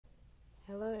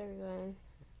Hello everyone.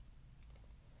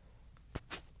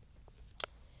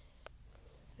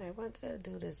 I want to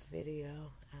do this video.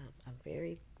 I'm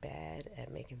very bad at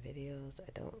making videos.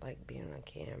 I don't like being on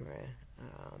camera.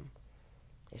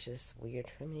 It's just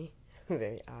weird for me,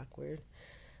 very awkward.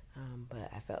 But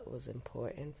I felt it was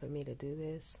important for me to do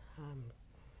this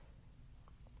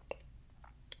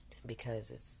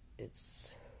because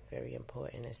it's very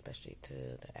important, especially to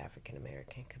the African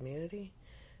American community.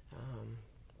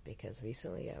 Because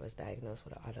recently I was diagnosed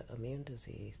with an autoimmune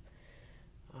disease,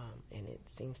 and it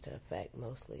seems to affect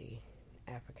mostly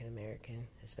African American,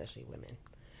 especially women.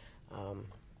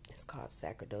 It's called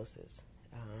sarcoidosis,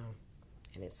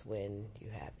 and it's when you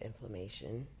have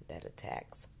inflammation that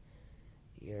attacks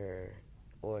your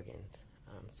organs.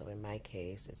 So in my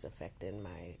case, it's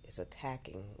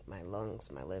attacking my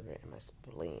lungs, my liver, and my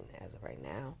spleen. As of right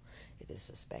now, it is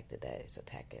suspected that it's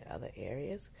attacking other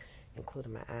areas,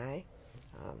 including my eye.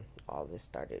 All this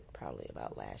started probably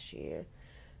about last year.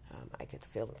 I could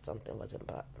feel that something wasn't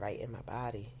right in my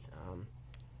body.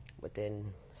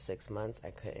 Within 6 months,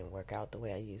 I couldn't work out the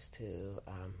way I used to.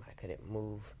 I couldn't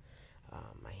move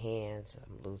my hands.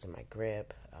 I'm losing my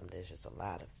grip. There's just a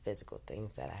lot of physical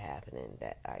things that are happening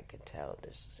that I could tell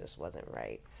this just wasn't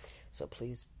right. So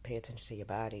please pay attention to your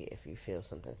body. If you feel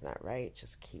something's not right,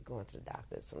 just keep going to the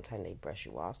doctor. Sometimes they brush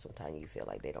you off. Sometimes you feel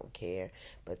like they don't care.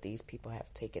 But these people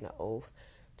have taken an oath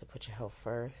to put your health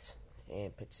first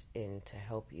and to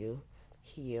help you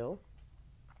heal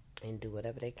and do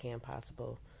whatever they can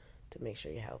possible to make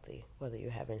sure you're healthy. Whether you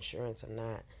have insurance or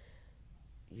not,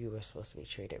 you are supposed to be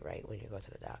treated right when you go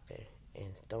to the doctor.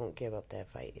 And don't give up that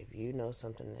fight. If you know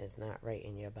something is not right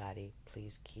in your body,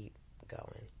 please keep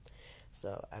going.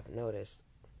 So I've noticed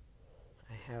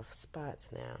I have spots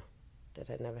now that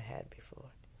I never had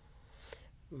before.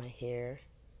 My hair,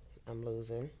 I'm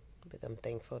losing, but I'm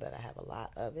thankful that I have a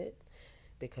lot of it,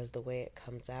 because the way it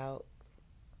comes out,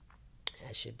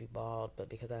 I should be bald, but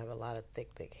because I have a lot of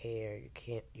thick hair,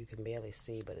 you can barely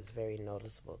see, but it's very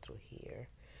noticeable through here.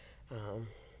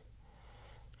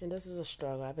 And this is a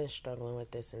struggle. I've been struggling with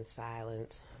this in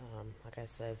silence, like I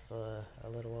said, for a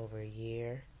little over a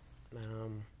year,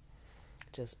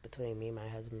 just between me, my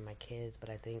husband, and my kids. But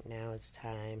I think now it's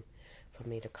time for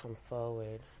me to come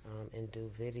forward and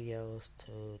do videos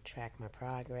to track my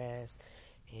progress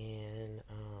and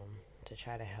to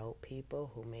try to help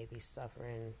people who may be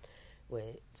suffering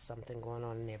with something going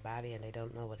on in their body and they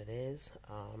don't know what it is,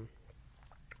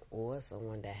 or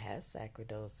someone that has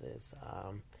sarcoidosis.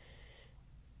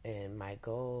 And my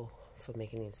goal for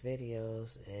making these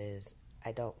videos is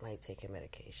I don't like taking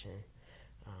medication.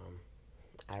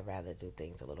 I'd rather do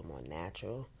things a little more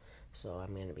natural. So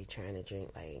I'm going to be trying to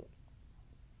drink like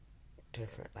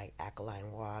different like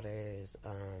alkaline waters,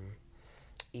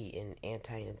 eating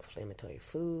anti-inflammatory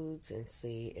foods, and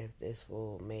see if this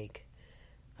will make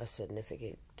a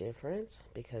significant difference.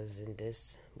 Because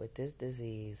with this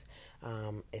disease,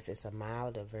 if it's a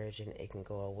milder version, it can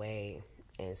go away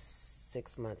in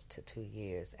 6 months to 2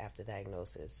 years after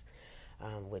diagnosis,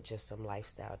 with just some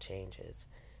lifestyle changes.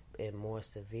 In more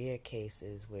severe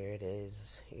cases where it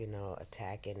is,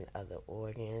 attacking other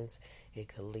organs, it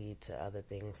could lead to other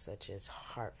things such as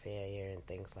heart failure and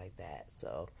things like that.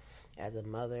 So as a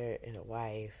mother and a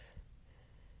wife,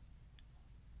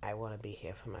 I want to be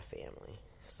here for my family.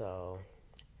 So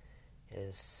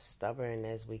as stubborn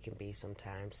as we can be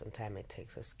sometimes it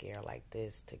takes a scare like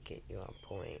this to get you on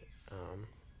point.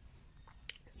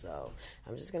 So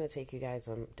I'm just going to take you guys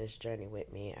on this journey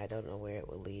with me. I don't know where it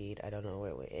will lead. I don't know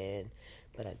where it will end.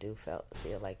 But I do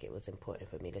feel like it was important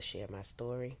for me to share my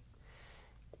story,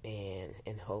 and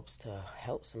in hopes to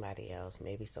help somebody else.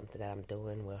 Maybe something that I'm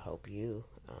doing will help you,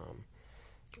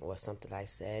 or something I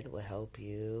said will help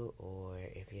you, or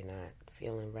if you're not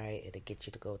feeling right, it'll get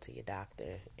you to go to your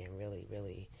doctor and really,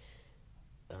 really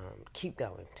keep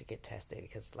going to get tested.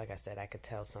 Because like I said, I could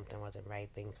tell something wasn't right.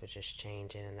 Things were just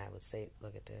changing, and I would say,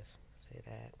 look at this, see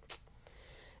that?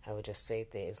 I would just say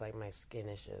things like my skin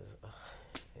is just,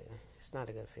 it's not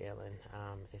a good feeling.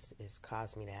 It's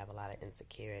caused me to have a lot of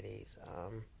insecurities,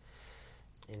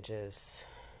 and just,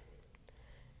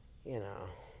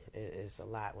 it's a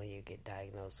lot when you get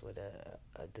diagnosed with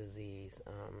a disease.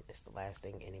 It's the last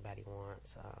thing anybody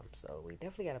wants. So we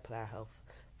definitely got to put our health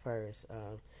first.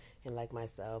 And like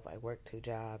myself, I work 2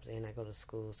 jobs and I go to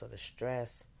school, so the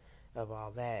stress of all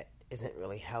that isn't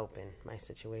really helping my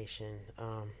situation.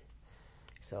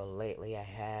 So lately I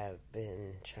have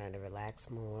been trying to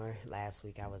relax more. Last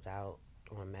week I was out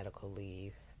on medical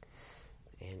leave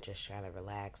and just trying to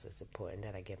relax. It's important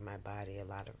that I give my body a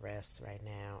lot of rest right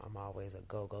now. I'm always a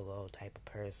go type of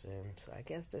person. So I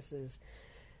guess this is,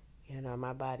 You know,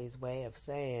 my body's way of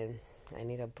saying, I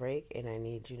need a break and I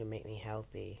need you to make me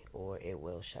healthy or it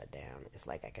will shut down. It's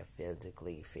like I can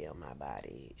physically feel my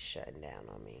body shutting down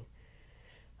on me.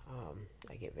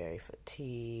 I get very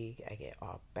fatigued. I get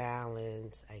off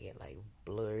balance. I get like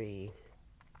blurry,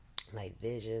 like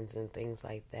visions and things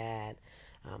like that.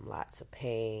 Lots of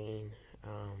pain.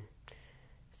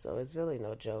 So it's really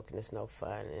no joke and it's no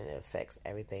fun, and it affects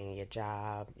everything, your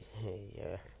job,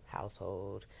 your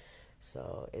household.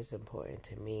 So it's important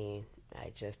to me.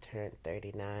 I just turned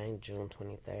 39, June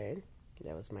 23rd.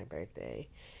 That was my birthday.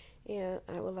 And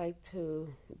I would like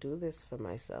to do this for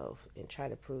myself and try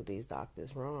to prove these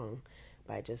doctors wrong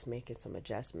by just making some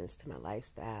adjustments to my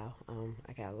lifestyle.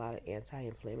 I got a lot of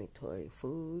anti-inflammatory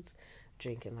foods,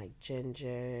 drinking like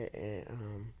ginger and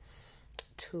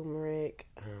turmeric.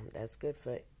 That's good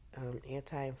for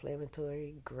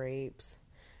anti-inflammatory. Grapes,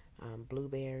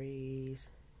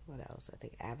 blueberries. What else? I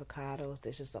think avocados.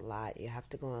 There's just a lot. You have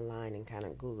to go online and kind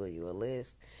of Google you a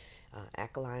list.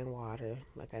 Alkaline water,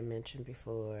 like I mentioned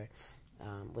before,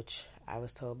 which I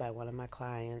was told by one of my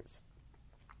clients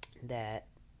that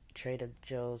Trader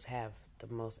Joe's have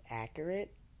the most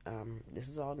accurate. This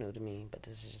is all new to me, but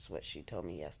this is just what she told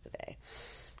me yesterday.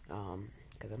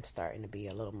 Because I'm starting to be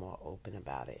a little more open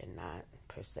about it and not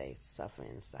per se suffer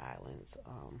in silence.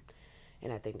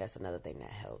 And I think that's another thing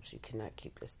that helps. You cannot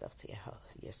keep this stuff to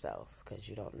yourself because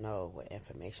you don't know what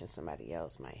information somebody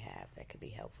else might have that could be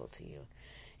helpful to you.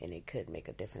 And it could make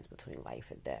a difference between life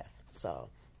and death. So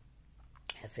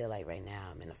I feel like right now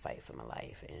I'm in a fight for my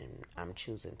life and I'm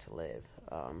choosing to live.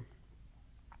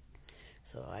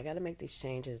 So I got to make these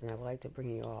changes, and I would like to bring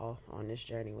you all on this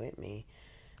journey with me.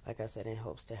 Like I said, in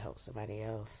hopes to help somebody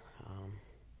else.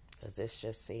 Because this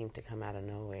just seemed to come out of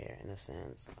nowhere in a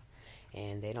sense.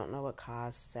 And they don't know what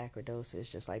caused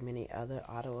sarcoidosis, just like many other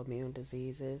autoimmune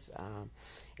diseases.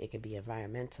 It could be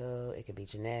environmental, it could be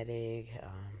genetic,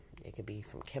 it could be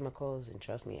from chemicals. And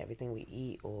trust me, everything we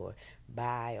eat or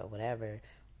buy or whatever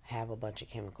have a bunch of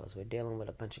chemicals. We're dealing with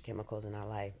a bunch of chemicals in our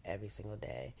life every single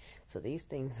day. So these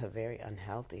things are very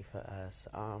unhealthy for us.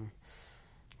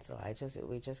 So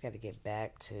we just got to get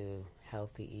back to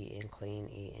healthy eating, clean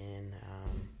eating,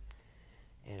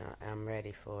 and I'm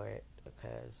ready for it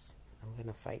because I'm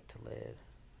gonna fight to live.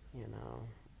 You know,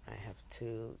 I have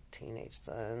 2 teenage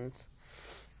sons,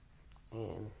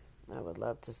 and I would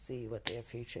love to see what their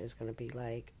future is gonna be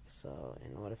like. So,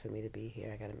 in order for me to be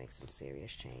here, I got to make some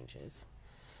serious changes.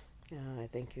 I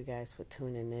thank you guys for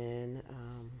tuning in.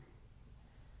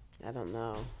 I don't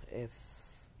know if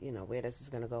where this is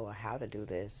going to go or how to do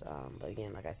this. But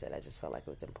again, like I said, I just felt like it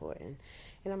was important.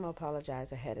 And I'm going to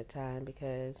apologize ahead of time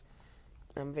because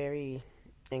I'm very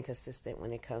inconsistent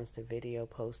when it comes to video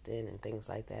posting and things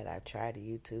like that. I've tried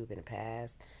YouTube in the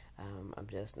past. I'm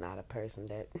just not a person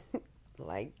that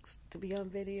likes to be on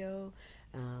video.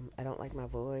 I don't like my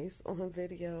voice on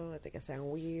video. I think I sound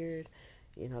weird,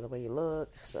 the way you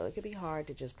look. So it can be hard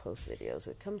to just post videos.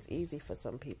 It comes easy for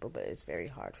some people, but it's very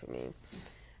hard for me.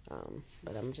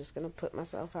 But I'm just going to put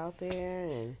myself out there,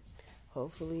 and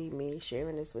hopefully me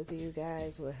sharing this with you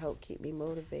guys will help keep me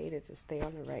motivated to stay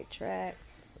on the right track.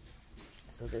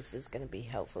 So this is going to be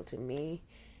helpful to me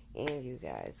and you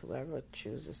guys, whoever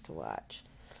chooses to watch.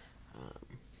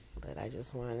 But I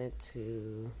just wanted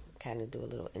to kind of do a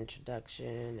little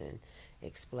introduction and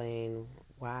explain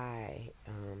why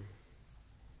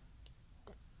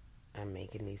I'm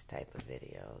making these type of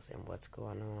videos and what's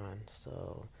going on.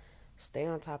 So stay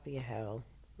on top of your health.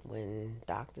 When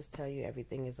doctors tell you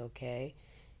everything is okay,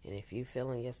 and if you feel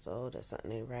in your soul that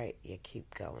something ain't right, you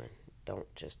keep going. Don't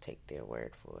just take their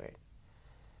word for it.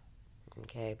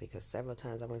 Okay? Because several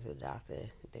times I went to the doctor,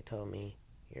 they told me,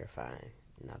 you're fine.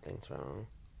 Nothing's wrong.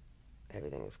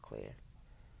 Everything is clear.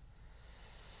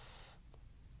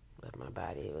 But my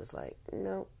body was like,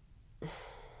 nope.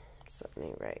 Something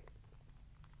ain't right.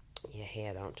 Your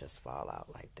hair don't just fall out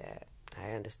like that.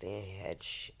 I understand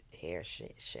hair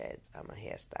sheds. I'm a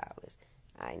hairstylist.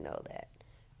 I know that.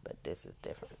 But this is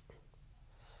different.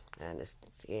 I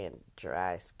understand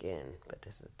dry skin, but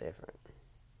this is different.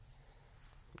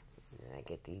 And I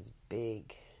get these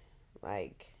big,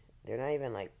 they're not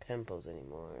even like pimples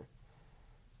anymore.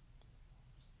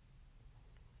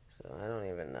 So I don't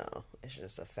even know. It's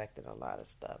just affected a lot of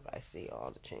stuff. I see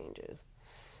all the changes.